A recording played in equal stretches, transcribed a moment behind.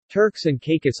Turks and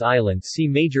Caicos Islands see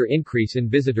major increase in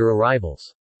visitor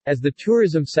arrivals. As the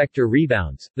tourism sector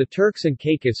rebounds, the Turks and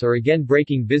Caicos are again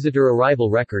breaking visitor arrival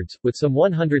records, with some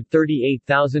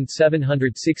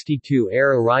 138,762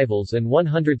 air arrivals and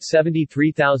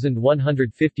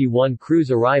 173,151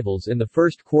 cruise arrivals in the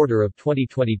first quarter of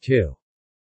 2022.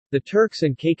 The Turks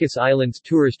and Caicos Islands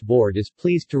Tourist Board is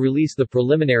pleased to release the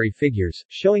preliminary figures,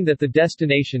 showing that the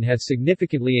destination has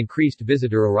significantly increased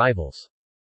visitor arrivals.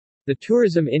 The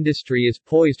tourism industry is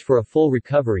poised for a full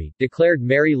recovery, declared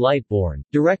Mary Lightbourne,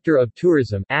 Director of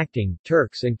Tourism, Acting,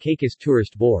 Turks and Caicos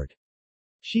Tourist Board.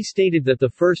 She stated that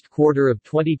the first quarter of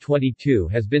 2022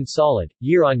 has been solid,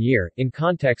 year-on-year, in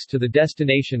context to the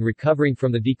destination recovering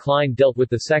from the decline dealt with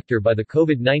the sector by the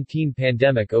COVID-19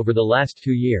 pandemic over the last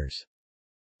 2 years.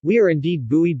 We are indeed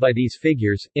buoyed by these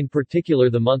figures, in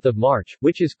particular the month of March,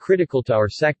 which is critical to our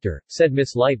sector, said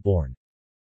Ms. Lightbourne.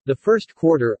 The first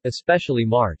quarter, especially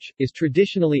March, is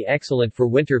traditionally excellent for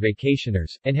winter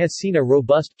vacationers, and has seen a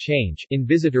robust change in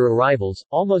visitor arrivals,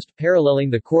 almost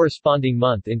paralleling the corresponding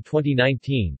month in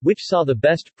 2019, which saw the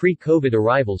best pre-COVID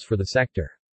arrivals for the sector.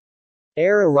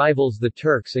 Air arrivals. The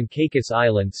Turks and Caicos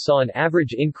Islands saw an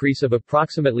average increase of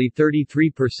approximately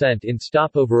 33% in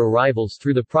stopover arrivals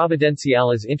through the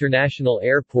Providenciales International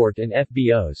Airport and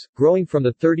FBOs, growing from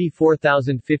the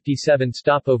 34,057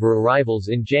 stopover arrivals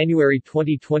in January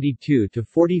 2022 to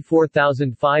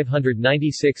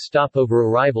 44,596 stopover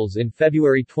arrivals in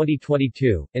February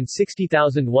 2022, and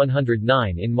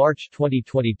 60,109 in March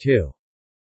 2022.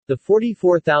 The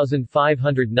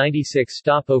 44,596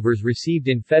 stopovers received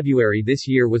in February this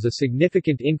year was a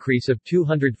significant increase of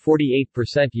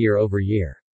 248%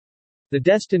 year-over-year. The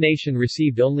destination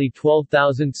received only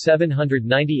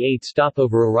 12,798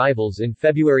 stopover arrivals in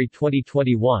February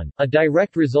 2021, a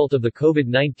direct result of the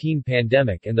COVID-19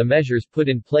 pandemic and the measures put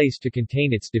in place to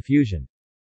contain its diffusion.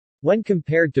 When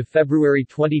compared to February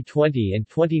 2020 and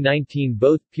 2019,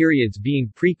 both periods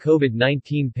being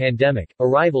pre-COVID-19 pandemic,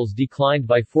 arrivals declined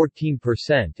by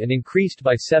 14% and increased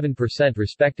by 7%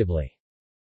 respectively.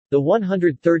 The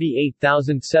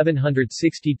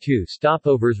 138,762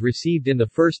 stopovers received in the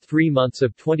first 3 months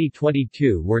of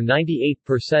 2022 were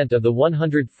 98% of the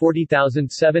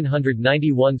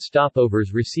 140,791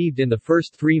 stopovers received in the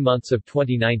first 3 months of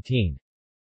 2019.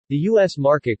 The U.S.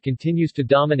 market continues to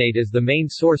dominate as the main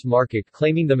source market,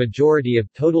 claiming the majority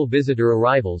of total visitor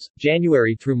arrivals,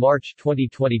 January through March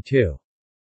 2022.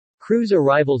 Cruise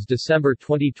arrivals. December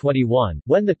 2021,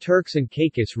 when the Turks and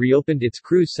Caicos reopened its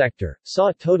cruise sector, saw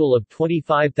a total of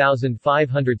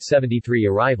 25,573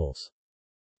 arrivals.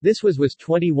 This was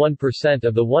 21%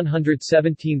 of the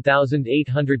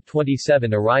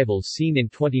 117,827 arrivals seen in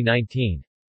 2019.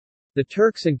 The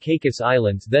Turks and Caicos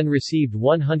Islands then received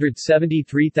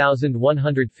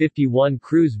 173,151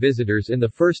 cruise visitors in the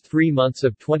first 3 months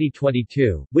of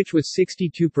 2022, which was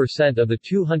 62% of the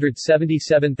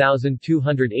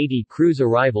 277,280 cruise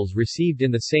arrivals received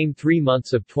in the same 3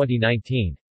 months of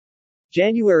 2019.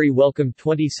 January welcomed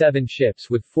 27 ships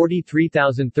with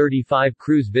 43,035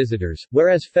 cruise visitors,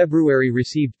 whereas February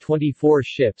received 24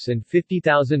 ships and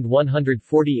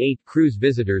 50,148 cruise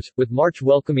visitors, with March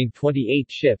welcoming 28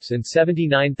 ships and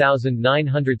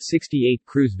 79,968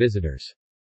 cruise visitors.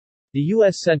 The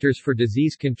U.S. Centers for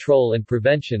Disease Control and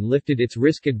Prevention lifted its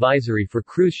risk advisory for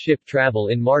cruise ship travel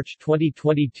in March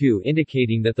 2022,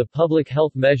 indicating that the public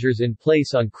health measures in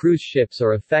place on cruise ships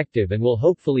are effective and will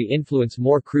hopefully influence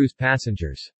more cruise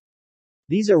passengers.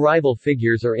 These arrival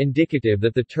figures are indicative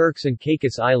that the Turks and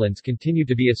Caicos Islands continue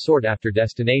to be a sought-after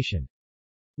destination.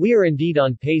 We are indeed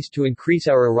on pace to increase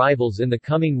our arrivals in the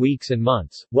coming weeks and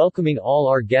months, welcoming all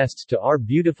our guests to our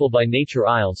beautiful by nature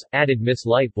isles, added Ms.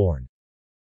 Lightbourne.